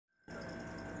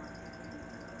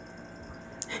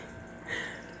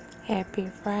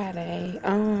Happy Friday.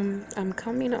 I'm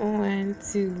coming on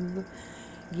to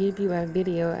give you a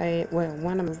video.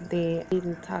 One of them that I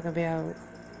didn't talk about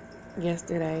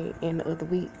yesterday and the other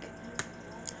week.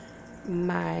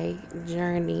 My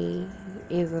journey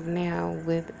is of now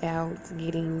without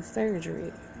getting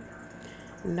surgery.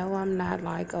 No, I'm not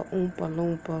like a Oompa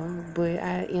Loompa, but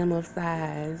I am of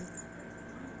size,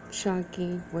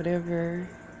 chunky, whatever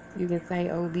you can say,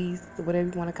 obese, whatever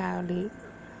you want to call it.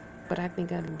 But I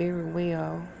think I do very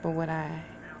well for what I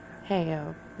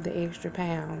have, the extra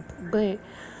pounds. But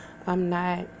I'm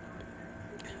not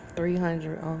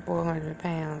 300 or 400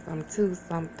 pounds. I'm two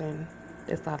something.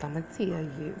 That's all I'm going to tell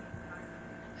you.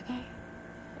 Okay?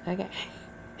 Okay.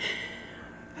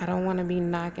 I don't want to be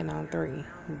knocking on 3.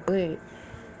 But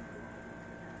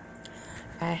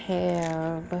I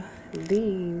have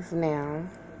these now.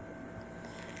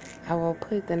 I will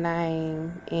put the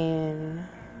name in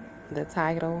the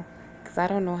title because I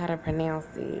don't know how to pronounce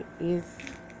it. It's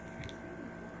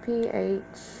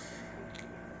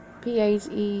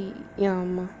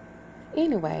PHEM.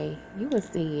 Anyway, you will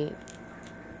see it.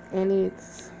 And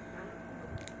it's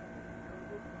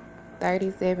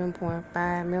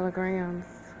 37.5 milligrams.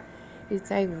 You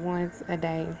take once a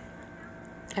day.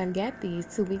 I got these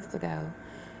 2 weeks ago.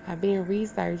 I've been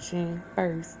researching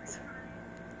first.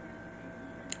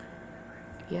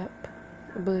 Yep.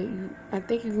 But I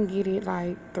think you can get it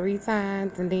like 3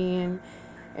 times, and then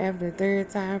after the 3rd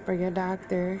time for your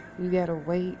doctor, you gotta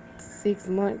wait 6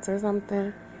 months or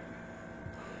something.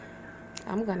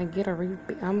 I'm gonna get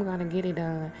it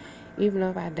done, even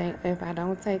if I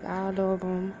don't take all of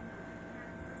them.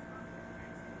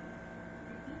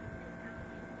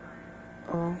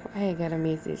 Oh, I had got a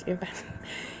message.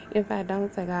 If I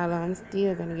don't take all of them, I'm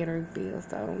still gonna get a refill,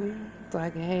 so I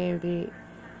can have it.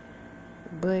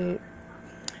 But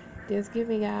just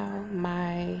giving y'all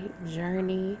my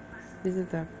journey. This is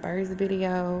the first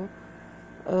video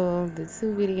of the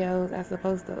 2 videos I'm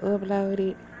supposed to upload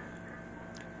it.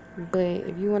 But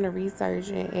if you want to research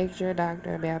and ask your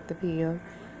doctor about the pill,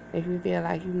 if you feel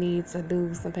like you need to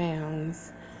lose some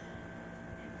pounds,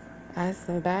 I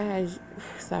advise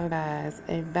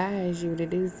you to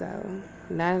do so.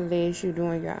 Not unless you're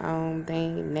doing your own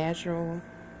thing, natural.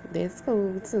 That's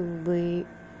cool too, but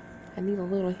I need a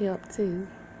little help too.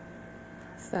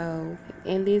 So,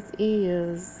 and this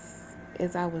is,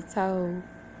 as I was told,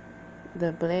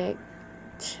 the Blac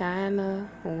Chyna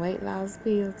weight loss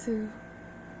pill too.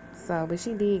 So, but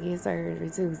she did get surgery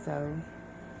too, so.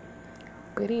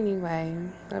 But anyway,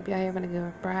 hope y'all having a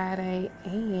good Friday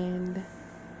and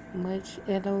much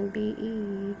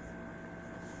LOVE.